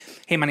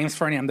Hey, my name is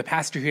Fernie. I'm the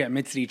pastor here at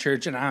Mid-City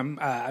Church, and I'm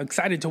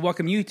excited to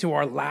welcome you to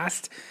our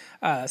last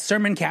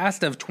sermon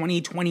cast of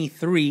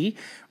 2023.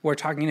 We're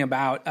talking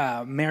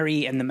about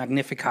Mary and the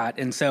Magnificat,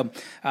 and so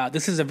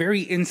this is a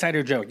very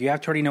insider joke. You have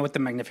to already know what the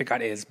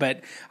Magnificat is,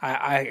 but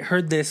I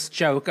heard this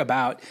joke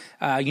about,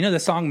 the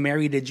song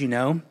 "Mary, Did You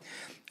Know?"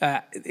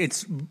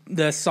 It's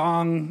the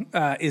song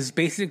is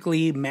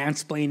basically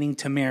mansplaining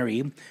to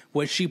Mary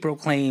what she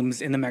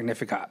proclaims in the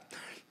Magnificat.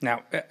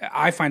 Now,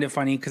 I find it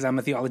funny because I'm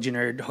a theology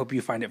nerd. Hope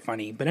you find it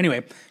funny. But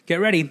anyway, get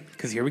ready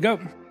because here we go.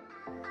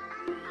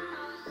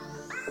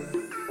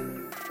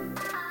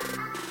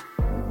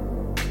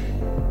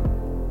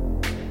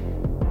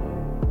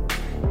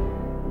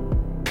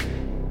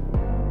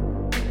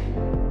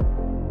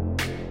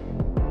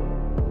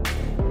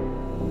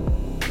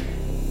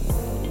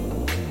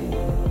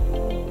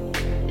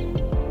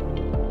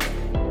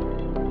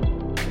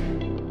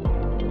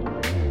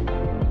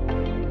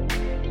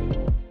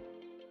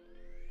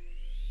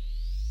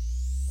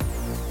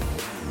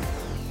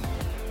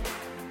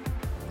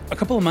 A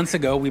couple of months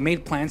ago, we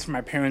made plans for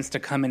my parents to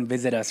come and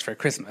visit us for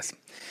Christmas.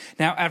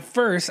 Now, at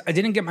first, I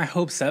didn't get my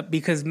hopes up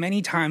because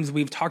many times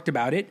we've talked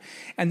about it,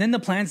 and then the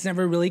plans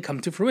never really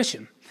come to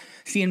fruition.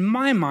 See, in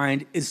my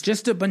mind, it's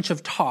just a bunch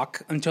of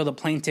talk until the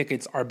plane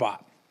tickets are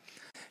bought.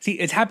 See,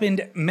 it's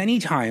happened many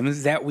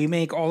times that we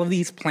make all of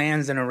these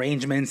plans and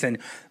arrangements, and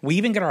we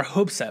even get our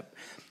hopes up.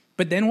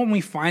 But then when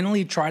we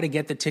finally try to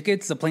get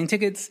the plane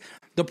tickets,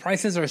 the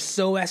prices are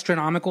so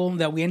astronomical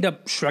that we end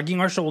up shrugging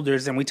our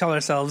shoulders and we tell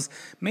ourselves,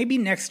 maybe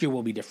next year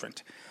will be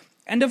different.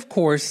 And of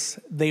course,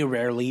 they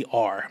rarely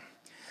are.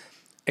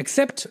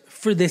 Except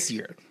for this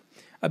year.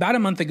 About a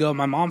month ago,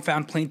 my mom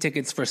found plane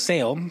tickets for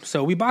sale,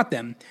 so we bought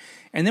them.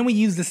 And then we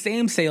used the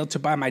same sale to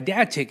buy my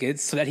dad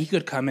tickets so that he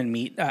could come and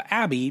meet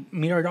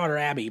our daughter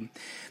Abby.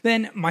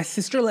 Then my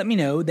sister let me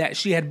know that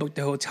she had booked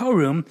a hotel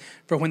room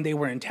for when they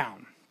were in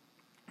town.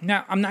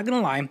 Now, I'm not going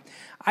to lie,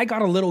 I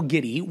got a little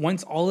giddy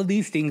once all of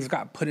these things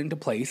got put into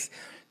place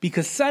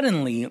because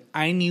suddenly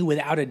I knew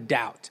without a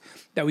doubt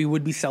that we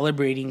would be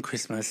celebrating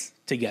Christmas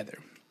together.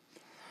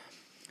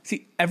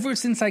 See, ever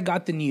since I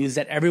got the news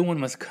that everyone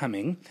was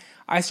coming,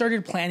 I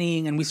started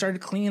planning and we started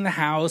cleaning the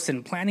house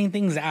and planning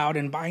things out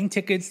and buying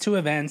tickets to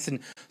events and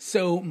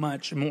so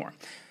much more.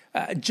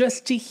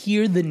 Just to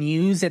hear the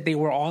news that they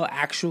were all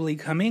actually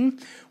coming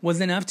was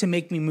enough to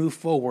make me move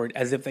forward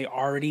as if they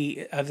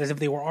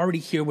were already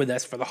here with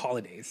us for the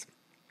holidays.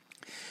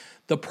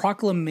 The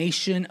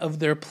proclamation of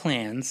their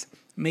plans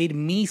made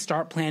me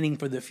start planning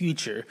for the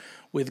future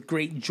with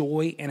great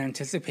joy and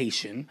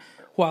anticipation,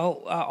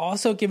 while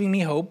also giving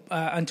me hope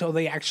until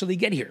they actually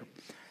get here.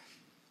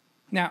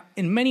 Now,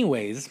 in many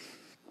ways,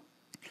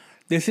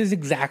 this is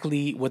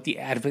exactly what the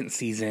Advent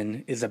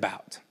season is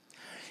about.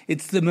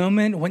 It's the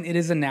moment when it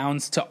is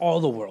announced to all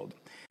the world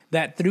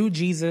that through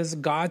Jesus,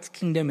 God's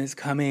kingdom is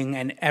coming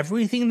and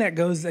everything that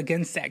goes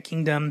against that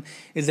kingdom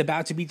is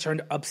about to be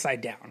turned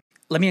upside down.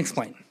 Let me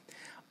explain.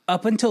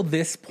 Up until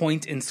this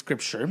point in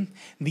Scripture,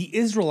 the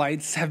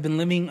Israelites have been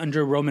living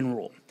under Roman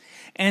rule.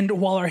 And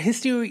while our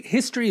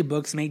history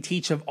books may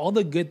teach of all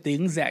the good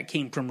things that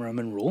came from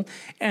Roman rule,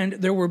 and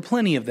there were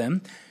plenty of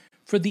them,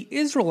 for the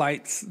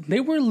Israelites,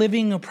 they were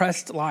living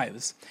oppressed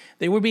lives.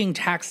 They were being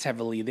taxed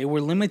heavily. They were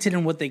limited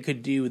in what they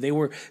could do. They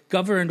were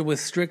governed with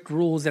strict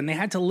rules, and they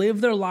had to live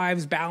their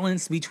lives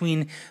balanced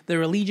between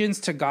their allegiance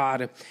to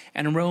God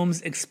and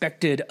Rome's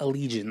expected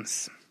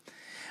allegiance.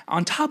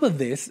 On top of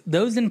this,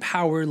 those in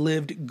power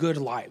lived good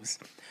lives.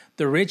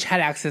 The rich had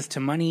access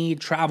to money,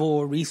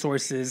 travel,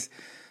 resources,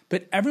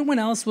 but everyone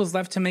else was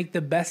left to make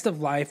the best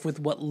of life with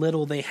what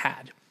little they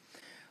had.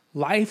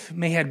 Life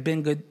may have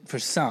been good for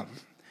some,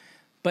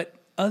 but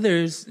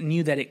others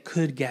knew that it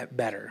could get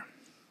better.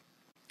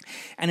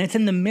 And it's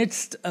in the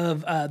midst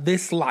of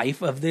this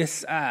life, of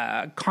this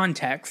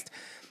context,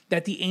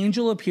 that the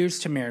angel appears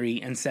to Mary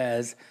and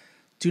says,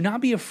 "Do not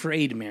be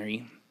afraid,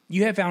 Mary.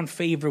 You have found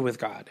favor with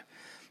God.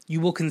 You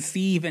will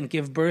conceive and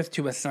give birth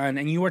to a son,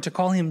 and you are to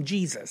call him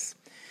Jesus.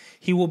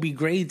 He will be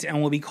great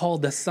and will be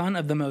called the Son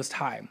of the Most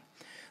High.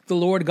 The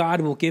Lord God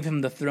will give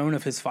him the throne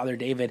of his father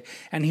David,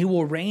 and he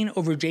will reign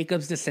over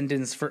Jacob's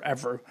descendants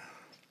forever.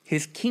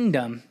 His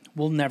kingdom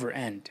will never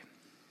end."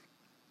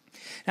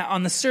 Now,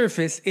 on the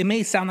surface, it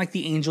may sound like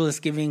the angel is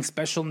giving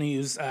special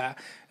news,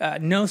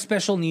 no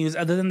special news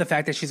other than the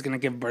fact that she's going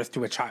to give birth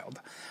to a child.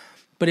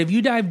 But if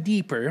you dive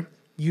deeper,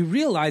 you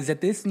realize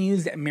that this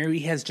news that Mary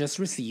has just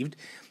received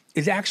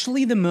is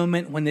actually the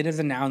moment when it is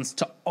announced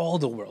to all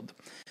the world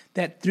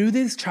that through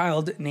this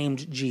child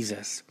named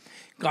Jesus,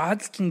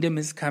 God's kingdom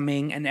is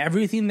coming and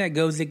everything that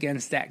goes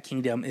against that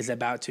kingdom is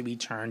about to be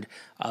turned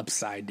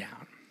upside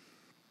down.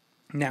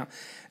 Now,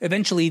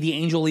 eventually the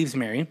angel leaves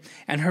Mary,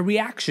 and her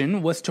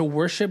reaction was to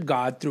worship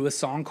God through a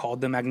song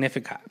called the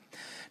Magnificat.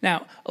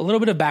 Now, a little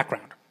bit of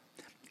background.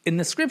 In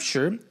the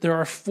scripture, there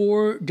are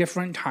 4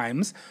 different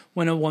times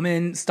when a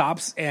woman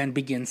stops and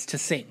begins to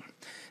sing.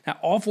 Now,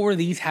 all 4 of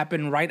these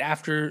happen right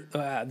after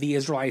the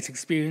Israelites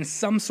experienced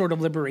some sort of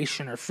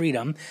liberation or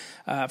freedom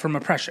from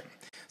oppression.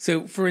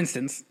 So, for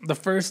instance, the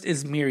first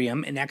is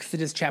Miriam in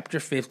Exodus chapter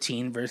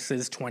 15,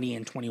 verses 20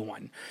 and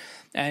 21.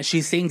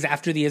 She sings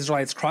after the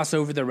Israelites cross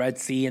over the Red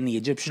Sea and the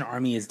Egyptian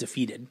army is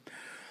defeated.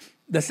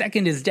 The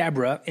second is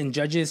Deborah in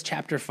Judges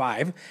chapter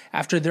 5,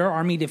 after their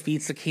army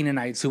defeats the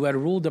Canaanites who had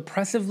ruled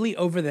oppressively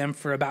over them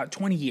for about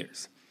 20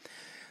 years.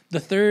 The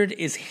third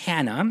is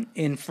Hannah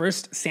in 1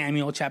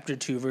 Samuel chapter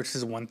 2,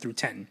 verses 1 through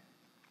 10.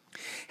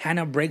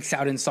 Hannah breaks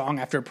out in song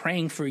after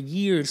praying for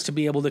years to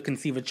be able to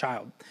conceive a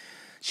child.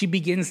 She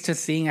begins to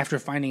sing after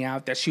finding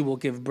out that she will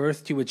give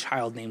birth to a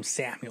child named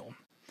Samuel.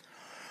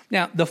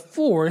 Now, the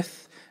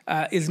fourth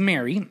is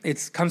Mary.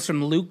 It comes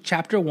from Luke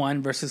chapter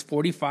 1, verses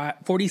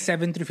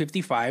 47 through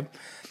 55.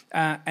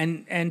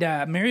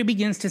 Mary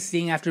begins to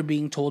sing after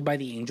being told by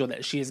the angel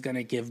that she is going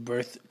to give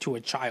birth to a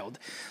child.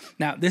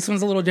 Now, this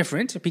one's a little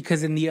different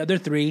because in the other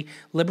three,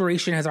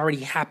 liberation has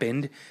already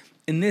happened.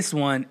 In this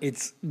one,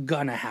 it's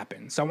gonna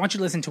happen. So I want you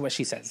to listen to what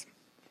she says.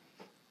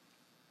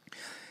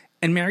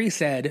 And Mary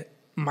said,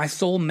 "My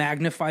soul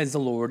magnifies the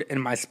Lord,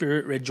 and my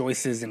spirit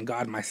rejoices in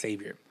God my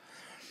Savior.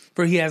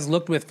 For he has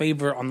looked with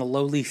favor on the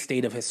lowly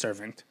state of his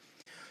servant.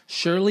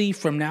 Surely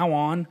from now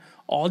on,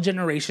 all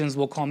generations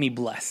will call me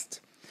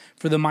blessed.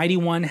 For the Mighty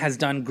One has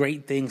done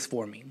great things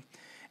for me,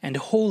 and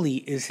holy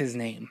is his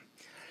name.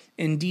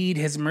 Indeed,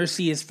 his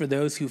mercy is for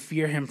those who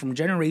fear him from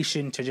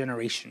generation to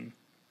generation.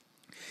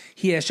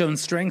 He has shown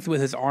strength with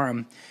his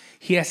arm.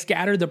 He has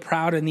scattered the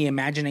proud in the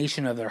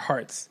imagination of their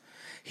hearts.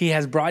 He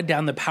has brought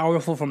down the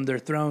powerful from their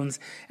thrones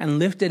and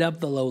lifted up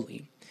the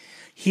lowly.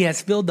 He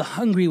has filled the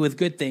hungry with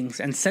good things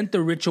and sent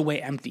the rich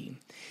away empty.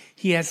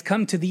 He has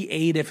come to the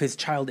aid of his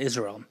child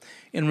Israel,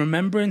 in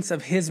remembrance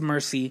of his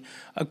mercy,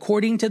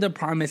 according to the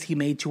promise he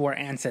made to our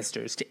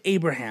ancestors, to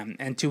Abraham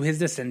and to his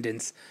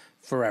descendants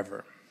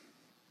forever."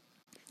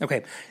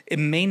 Okay, it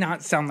may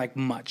not sound like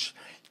much,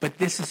 but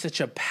this is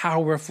such a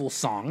powerful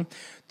song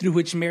through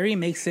which Mary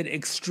makes it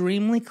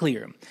extremely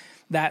clear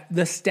that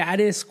the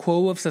status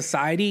quo of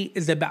society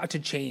is about to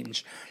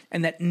change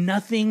and that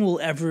nothing will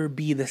ever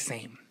be the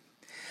same.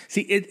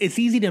 See, it's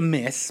easy to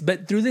miss,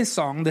 but through this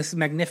song, this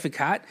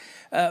Magnificat,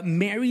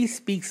 Mary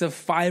speaks of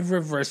 5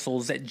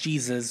 reversals that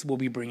Jesus will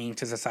be bringing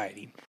to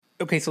society.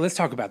 Okay, so let's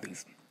talk about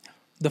these.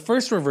 The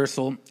first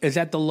reversal is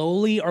that the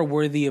lowly are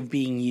worthy of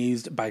being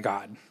used by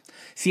God.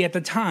 See, at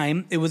the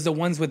time, it was the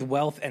ones with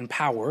wealth and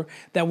power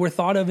that were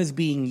thought of as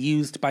being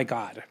used by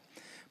God.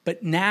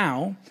 But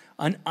now,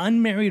 an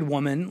unmarried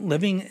woman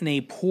living in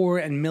a poor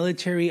and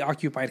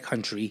military-occupied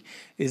country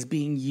is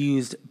being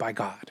used by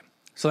God.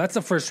 So that's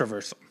the first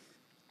reversal.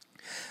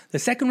 The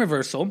second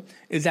reversal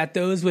is that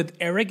those with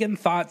arrogant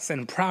thoughts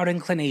and proud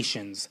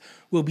inclinations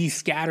will be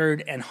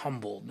scattered and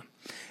humbled.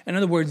 In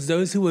other words,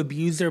 those who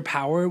abuse their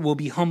power will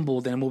be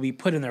humbled and will be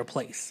put in their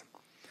place.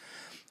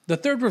 The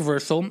third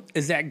reversal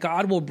is that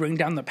God will bring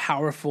down the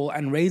powerful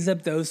and raise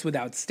up those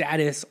without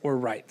status or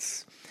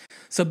rights.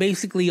 So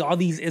basically, all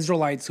these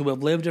Israelites who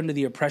have lived under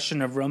the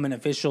oppression of Roman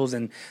officials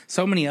and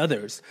so many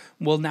others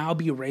will now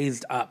be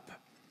raised up.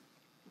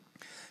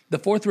 The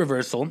fourth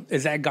reversal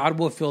is that God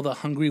will fill the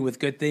hungry with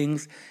good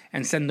things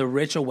and send the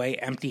rich away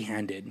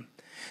empty-handed.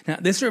 Now,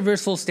 this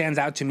reversal stands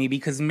out to me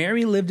because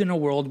Mary lived in a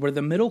world where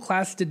the middle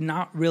class did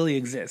not really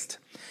exist.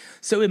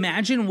 So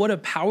imagine what a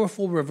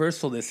powerful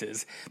reversal this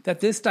is, that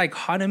this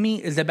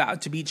dichotomy is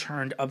about to be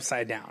turned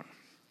upside down.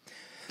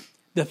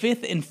 The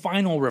fifth and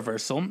final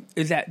reversal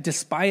is that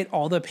despite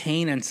all the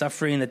pain and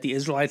suffering that the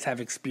Israelites have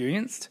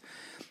experienced,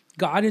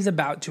 God is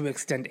about to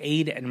extend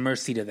aid and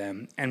mercy to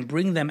them and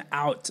bring them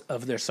out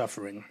of their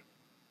suffering.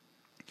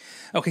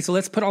 Okay, so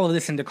let's put all of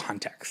this into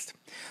context.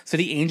 So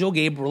the angel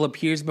Gabriel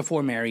appears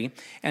before Mary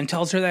and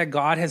tells her that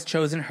God has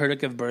chosen her to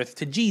give birth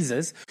to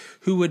Jesus,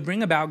 who would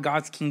bring about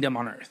God's kingdom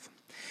on earth.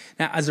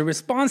 Now, as a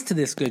response to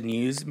this good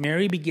news,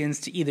 Mary begins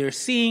to either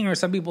sing or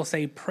some people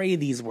say pray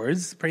these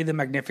words, pray the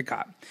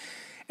Magnificat.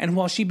 And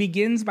while she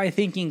begins by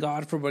thanking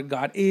God for what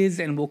God is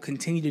and will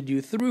continue to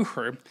do through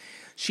her,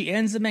 she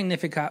ends the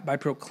Magnificat by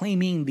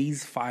proclaiming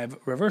these 5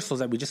 reversals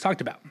that we just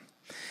talked about.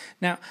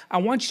 Now, I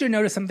want you to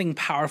notice something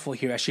powerful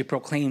here as she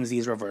proclaims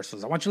these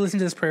reversals. I want you to listen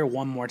to this prayer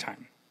one more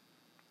time.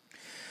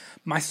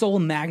 My soul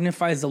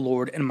magnifies the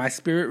Lord, and my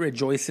spirit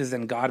rejoices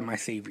in God my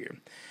Savior,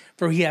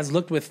 for he has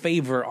looked with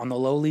favor on the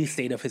lowly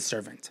state of his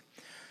servant.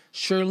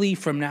 Surely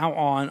from now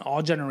on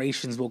all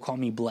generations will call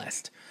me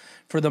blessed,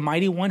 for the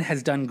Mighty One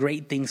has done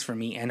great things for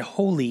me, and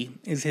holy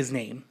is his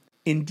name.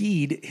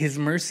 Indeed, his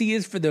mercy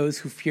is for those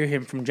who fear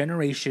him from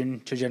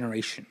generation to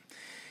generation.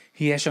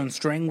 He has shown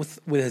strength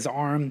with his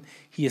arm.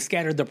 He has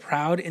scattered the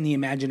proud in the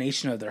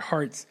imagination of their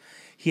hearts.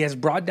 He has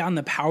brought down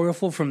the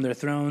powerful from their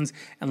thrones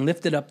and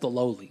lifted up the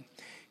lowly.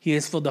 He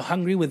has filled the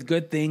hungry with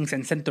good things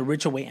and sent the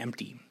rich away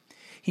empty.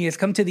 He has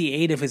come to the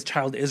aid of his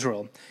child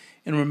Israel,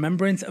 in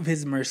remembrance of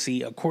his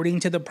mercy, according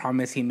to the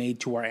promise he made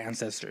to our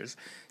ancestors,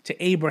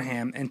 to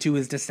Abraham and to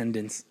his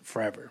descendants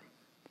forever.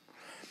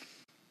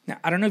 Now,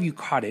 I don't know if you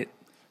caught it,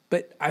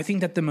 but I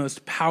think that the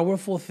most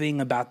powerful thing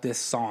about this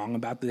song,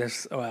 about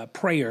this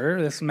prayer,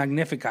 this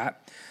Magnificat,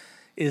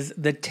 is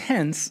the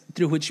tense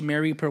through which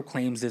Mary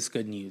proclaims this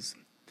good news.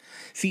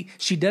 See,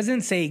 she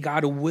doesn't say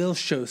God will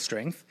show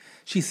strength.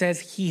 She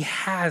says he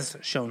has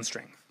shown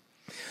strength.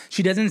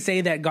 She doesn't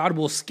say that God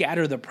will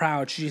scatter the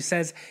proud. She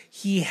says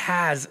he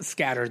has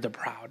scattered the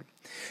proud.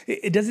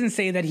 It doesn't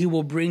say that he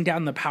will bring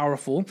down the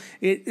powerful.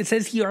 It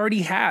says he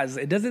already has.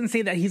 It doesn't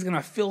say that he's going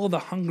to fill the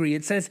hungry.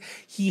 It says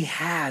he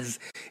has.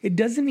 It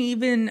doesn't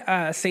even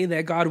say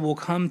that God will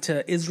come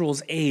to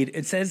Israel's aid.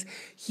 It says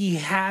he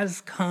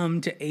has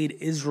come to aid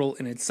Israel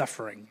in its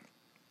suffering.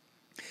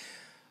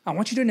 I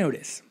want you to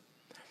notice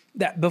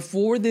that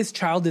before this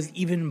child is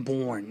even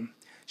born,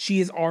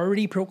 she is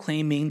already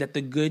proclaiming that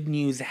the good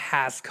news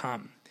has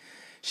come.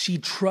 She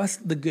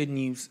trusts the good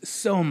news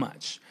so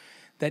much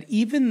that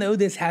even though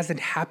this hasn't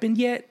happened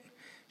yet,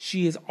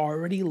 she is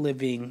already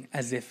living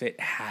as if it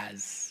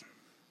has.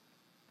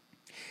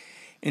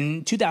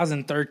 In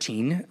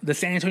 2013, the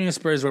San Antonio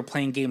Spurs were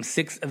playing Game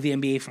 6 of the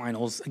NBA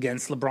Finals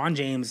against LeBron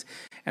James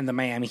and the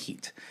Miami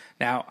Heat.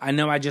 Now, I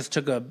know I just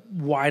took a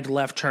wide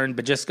left turn,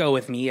 but just go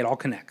with me. It all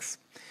connects.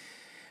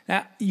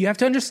 Now, you have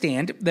to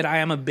understand that I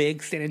am a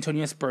big San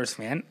Antonio Spurs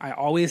fan. I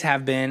always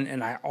have been,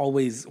 and I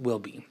always will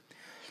be.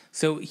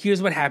 So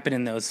here's what happened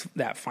in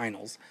that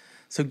finals.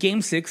 So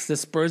Game 6, the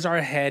Spurs are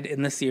ahead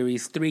in the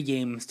series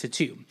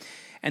 3-2.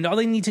 And all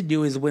they need to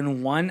do is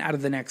win one out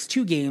of the next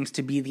 2 games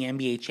to be the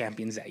NBA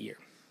champions that year.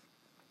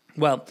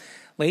 Well,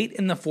 late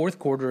in the fourth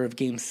quarter of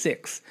Game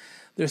 6,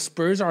 the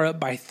Spurs are up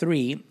by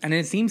 3, and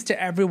it seems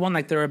to everyone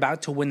like they're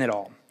about to win it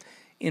all.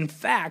 In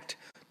fact,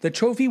 the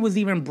trophy was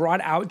even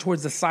brought out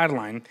towards the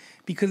sideline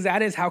because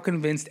that is how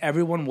convinced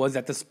everyone was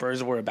that the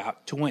Spurs were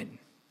about to win.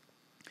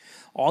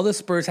 All the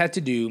Spurs had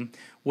to do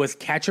was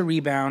catch a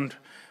rebound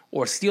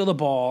or steal the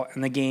ball,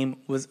 and the game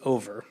was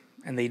over,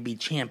 and they'd be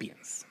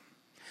champions.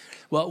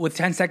 Well, with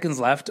 10 seconds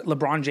left,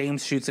 LeBron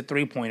James shoots a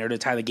 3-pointer to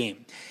tie the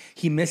game.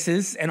 He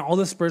misses, and all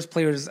the Spurs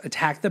players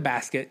attack the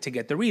basket to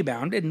get the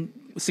rebound and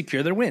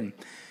secure their win.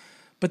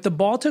 But the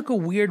ball took a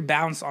weird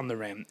bounce on the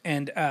rim,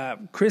 and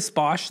Chris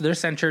Bosh, their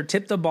center,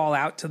 tipped the ball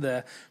out to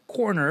the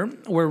corner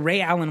where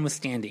Ray Allen was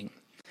standing.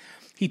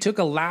 He took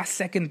a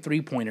last-second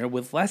 3-pointer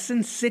with less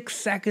than 6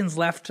 seconds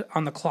left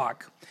on the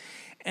clock.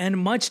 And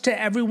much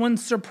to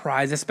everyone's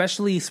surprise,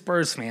 especially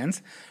Spurs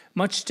fans,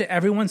 much to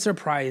everyone's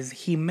surprise,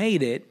 he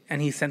made it,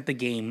 and he sent the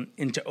game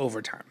into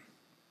overtime.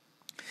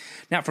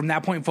 Now, from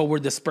that point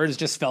forward, the Spurs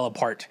just fell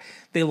apart.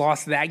 They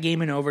lost that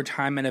game in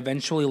overtime and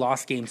eventually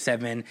lost Game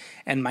 7,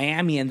 and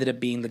Miami ended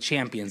up being the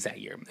champions that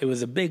year. It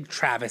was a big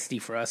travesty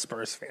for us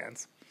Spurs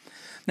fans.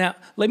 Now,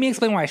 let me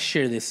explain why I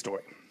share this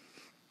story.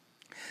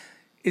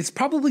 It's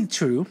probably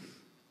true,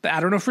 but I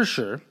don't know for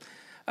sure.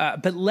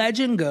 But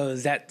legend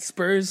goes that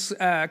Spurs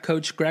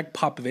coach Greg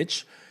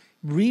Popovich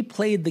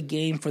replayed the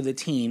game for the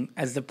team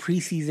as the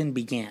preseason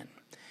began.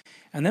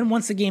 And then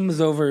once the game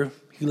was over,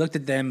 he looked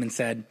at them and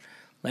said,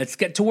 "Let's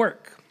get to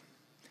work."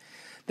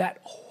 That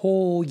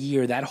whole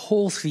year, that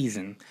whole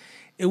season,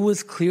 it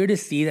was clear to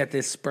see that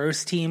this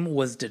Spurs team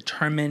was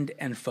determined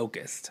and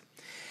focused.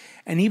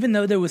 And even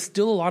though there was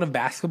still a lot of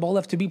basketball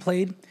left to be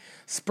played,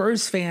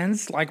 Spurs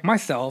fans, like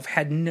myself,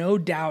 had no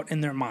doubt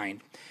in their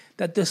mind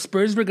that the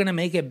Spurs were going to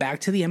make it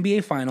back to the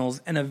NBA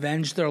Finals and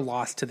avenge their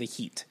loss to the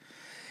Heat.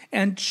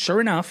 And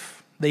sure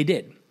enough, they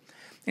did.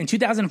 In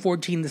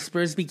 2014, the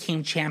Spurs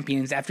became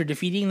champions after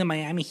defeating the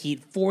Miami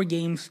Heat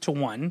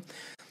 4-1,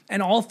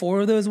 and all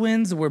 4 of those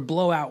wins were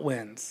blowout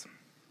wins.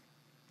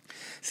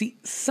 See,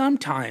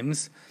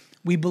 sometimes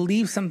we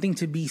believe something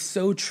to be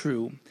so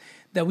true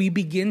that we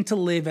begin to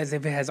live as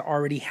if it has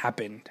already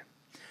happened.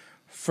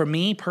 For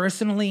me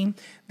personally,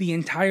 the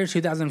entire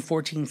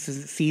 2014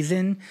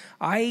 season,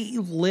 I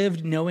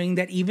lived knowing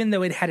that even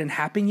though it hadn't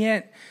happened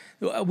yet,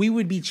 we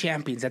would be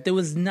champions, that there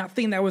was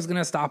nothing that was going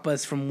to stop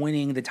us from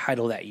winning the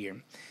title that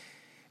year.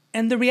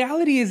 And the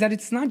reality is that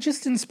it's not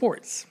just in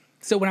sports.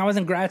 So when I was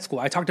in grad school,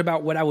 I talked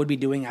about what I would be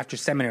doing after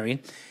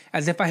seminary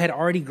as if I had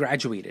already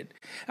graduated.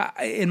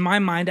 In my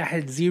mind, I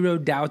had zero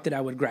doubt that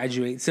I would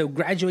graduate. So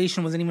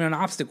graduation wasn't even an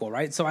obstacle,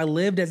 right? So I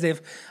lived as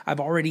if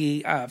I've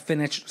already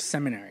finished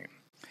seminary.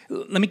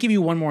 Let me give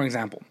you one more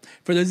example.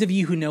 For those of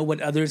you who know what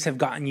others have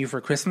gotten you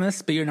for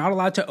Christmas, but you're not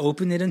allowed to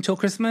open it until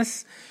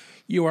Christmas,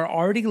 you are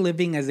already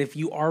living as if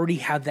you already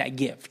have that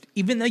gift,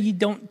 even though you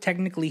don't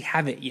technically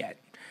have it yet.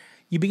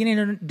 You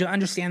beginning to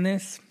understand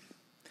this?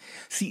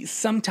 See,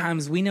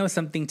 sometimes we know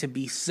something to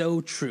be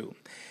so true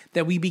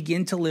that we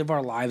begin to live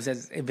our lives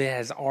as if it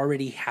has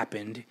already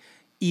happened,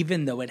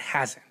 even though it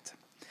hasn't.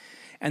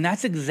 And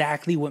that's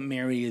exactly what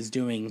Mary is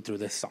doing through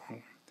this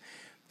song.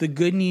 The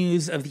good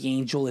news of the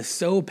angel is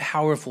so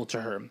powerful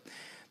to her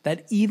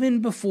that even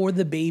before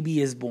the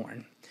baby is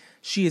born,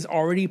 she is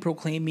already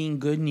proclaiming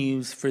good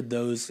news for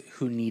those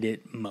who need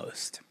it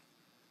most.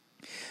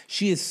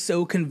 She is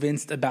so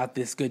convinced about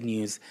this good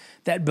news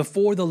that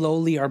before the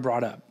lowly are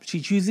brought up, she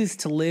chooses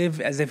to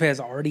live as if it has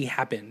already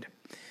happened.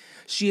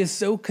 She is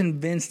so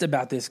convinced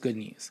about this good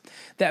news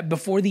that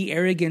before the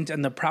arrogant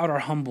and the proud are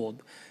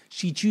humbled,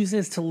 she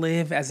chooses to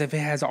live as if it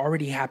has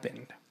already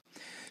happened.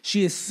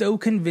 She is so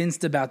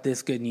convinced about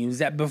this good news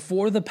that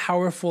before the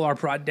powerful are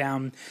brought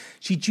down,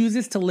 she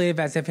chooses to live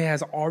as if it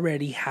has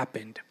already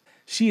happened.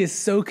 She is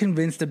so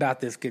convinced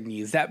about this good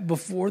news that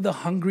before the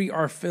hungry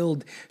are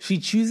filled, she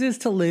chooses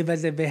to live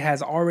as if it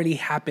has already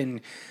happened.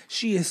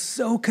 She is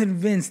so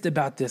convinced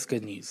about this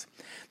good news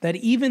that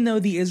even though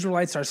the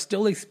Israelites are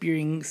still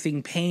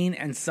experiencing pain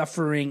and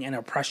suffering and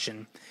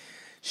oppression,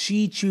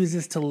 she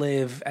chooses to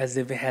live as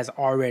if it has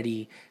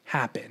already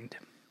happened.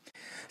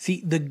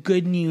 See, the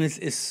good news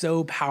is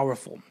so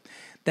powerful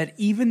that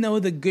even though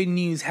the good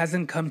news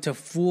hasn't come to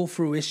full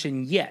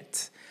fruition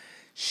yet,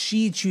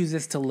 she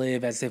chooses to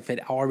live as if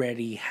it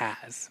already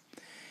has.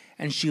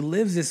 And she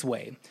lives this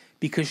way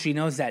because she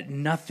knows that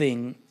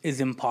nothing is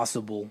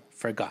impossible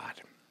for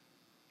God.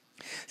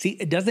 See,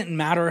 it doesn't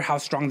matter how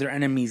strong their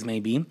enemies may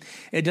be.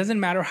 It doesn't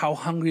matter how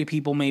hungry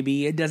people may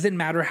be. It doesn't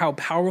matter how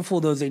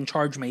powerful those in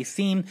charge may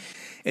seem.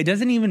 It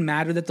doesn't even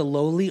matter that the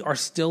lowly are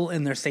still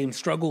in their same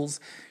struggles.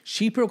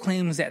 She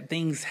proclaims that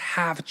things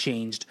have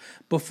changed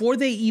before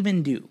they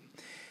even do,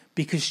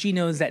 because she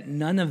knows that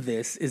none of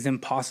this is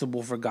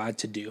impossible for God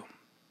to do.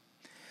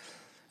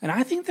 And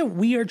I think that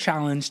we are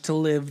challenged to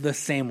live the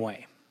same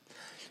way.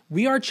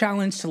 We are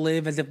challenged to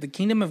live as if the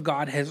kingdom of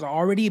God has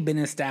already been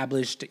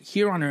established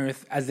here on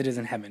earth as it is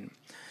in heaven.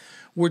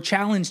 We're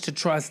challenged to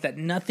trust that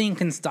nothing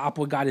can stop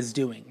what God is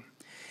doing.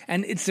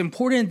 And it's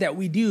important that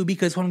we do,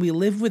 because when we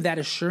live with that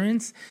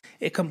assurance,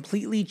 it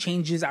completely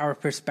changes our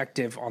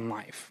perspective on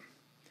life.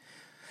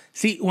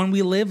 See, when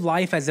we live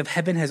life as if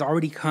heaven has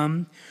already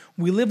come,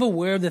 we live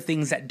aware of the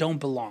things that don't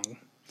belong.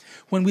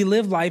 When we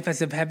live life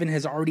as if heaven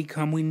has already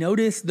come, we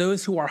notice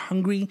those who are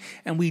hungry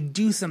and we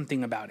do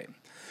something about it.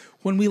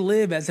 When we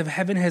live as if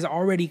heaven has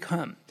already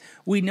come,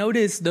 we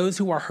notice those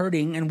who are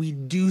hurting and we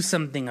do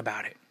something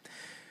about it.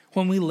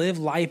 When we live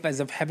life as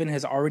if heaven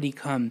has already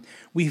come,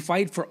 we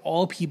fight for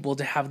all people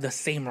to have the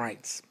same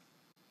rights.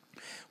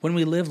 When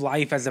we live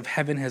life as if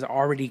heaven has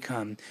already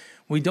come,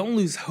 we don't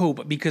lose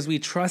hope because we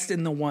trust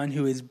in the one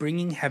who is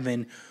bringing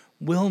heaven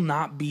will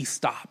not be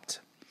stopped.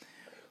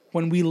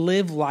 When we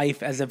live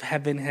life as if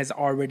heaven has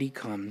already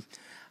come,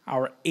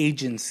 our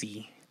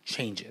agency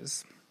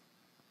changes.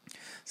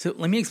 So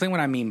let me explain what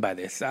I mean by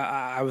this.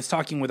 I was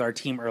talking with our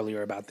team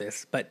earlier about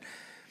this, but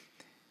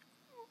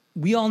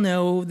we all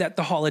know that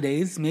the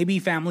holidays, maybe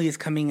family is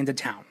coming into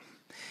town.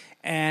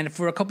 And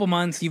for a couple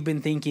months, you've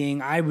been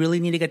thinking, I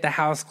really need to get the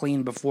house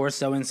clean before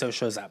so-and-so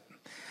shows up.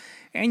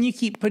 And you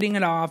keep putting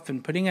it off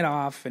and putting it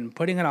off and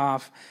putting it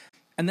off.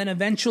 And then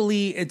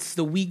eventually it's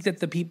the week that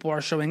the people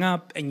are showing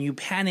up and you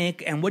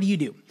panic. And what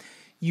do?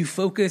 You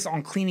focus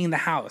on cleaning the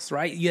house,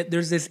 right? Yet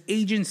there's this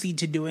agency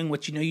to doing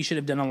what you know you should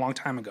have done a long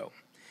time ago.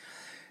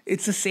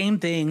 It's the same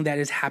thing that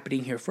is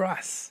happening here for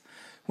us.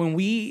 When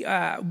we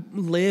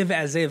live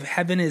as if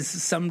heaven is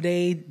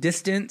someday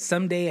distant,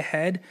 someday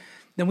ahead,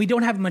 then we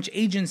don't have much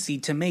agency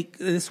to make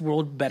this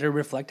world better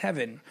reflect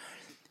heaven.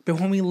 But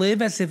when we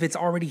live as if it's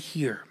already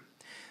here,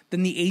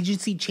 then the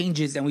agency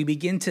changes and we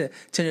begin to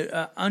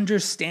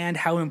understand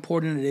how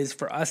important it is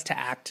for us to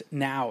act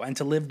now and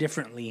to live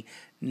differently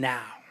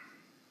now.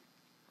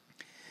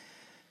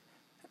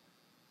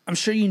 I'm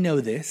sure you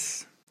know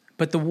this,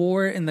 but the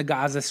war in the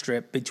Gaza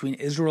Strip between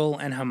Israel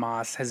and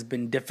Hamas has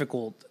been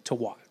difficult to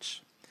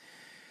watch.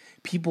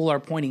 People are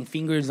pointing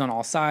fingers on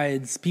all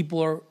sides.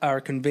 People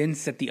are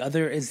convinced that the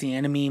other is the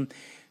enemy.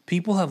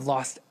 People have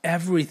lost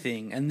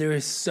everything, and there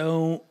is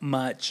so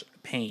much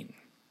pain.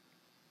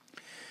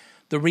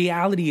 The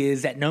reality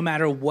is that no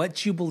matter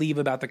what you believe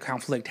about the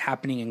conflict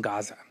happening in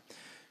Gaza,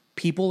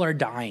 people are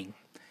dying.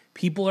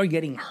 People are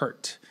getting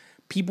hurt.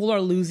 People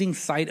are losing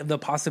sight of the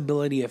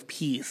possibility of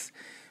peace,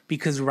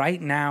 because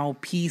right now,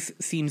 peace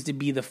seems to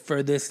be the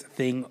furthest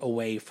thing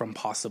away from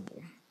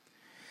possible.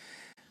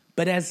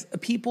 But as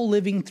people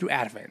living through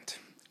Advent,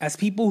 as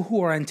people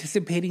who are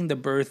anticipating the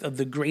birth of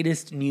the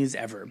greatest news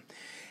ever,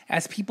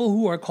 as people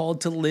who are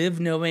called to live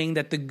knowing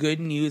that the good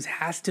news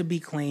has to be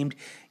claimed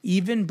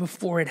even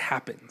before it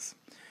happens,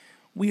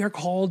 we are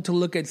called to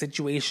look at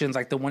situations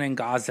like the one in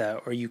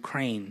Gaza or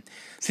Ukraine,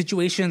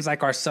 situations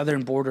like our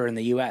southern border in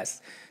the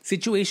U.S.,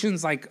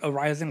 situations like a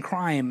rise in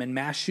crime and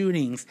mass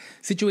shootings,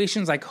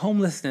 situations like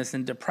homelessness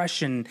and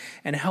depression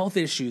and health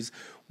issues.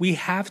 We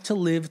have to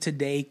live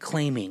today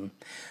claiming,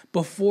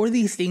 before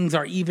these things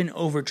are even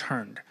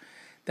overturned,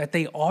 that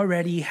they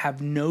already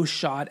have no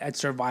shot at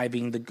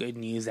surviving the good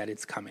news that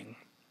it's coming.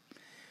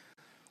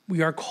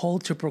 We are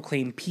called to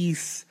proclaim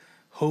peace,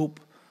 hope,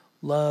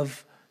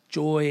 love,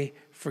 joy,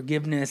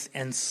 forgiveness,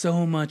 and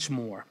so much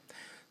more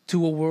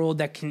to a world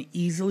that can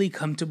easily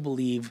come to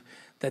believe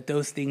that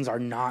those things are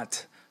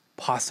not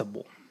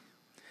possible.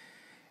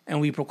 And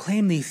we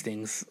proclaim these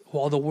things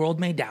while the world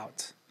may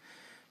doubt,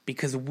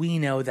 because we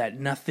know that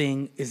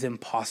nothing is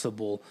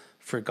impossible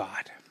for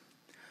God.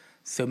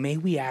 So may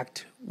we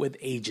act with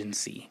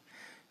agency,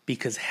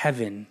 because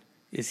heaven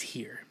is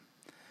here.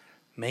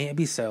 May it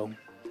be so.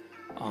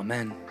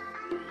 Amen.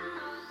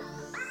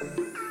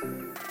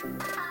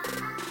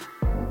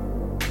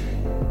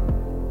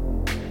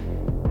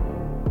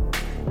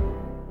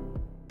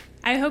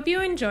 I hope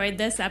you enjoyed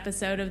this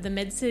episode of the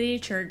Mid-City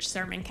Church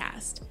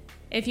Sermoncast.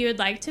 If you would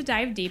like to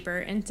dive deeper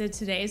into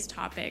today's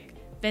topic,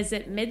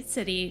 visit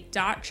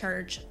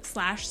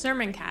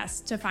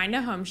midcity.church/sermoncast to find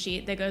a home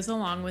sheet that goes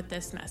along with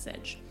this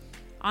message.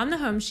 On the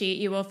home sheet,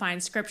 you will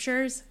find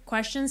scriptures,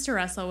 questions to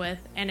wrestle with,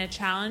 and a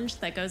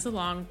challenge that goes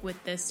along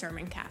with this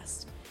sermon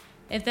cast.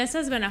 If this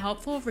has been a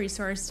helpful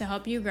resource to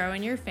help you grow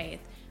in your faith,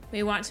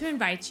 we want to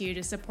invite you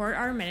to support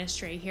our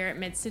ministry here at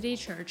Mid-City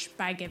Church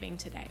by giving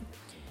today.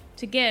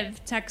 To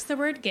give, text the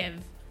word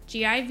GIVE,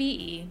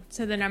 G-I-V-E,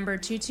 to the number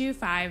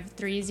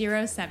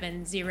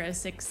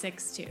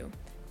 225-307-0662.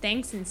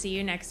 Thanks, and see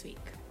you next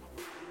week.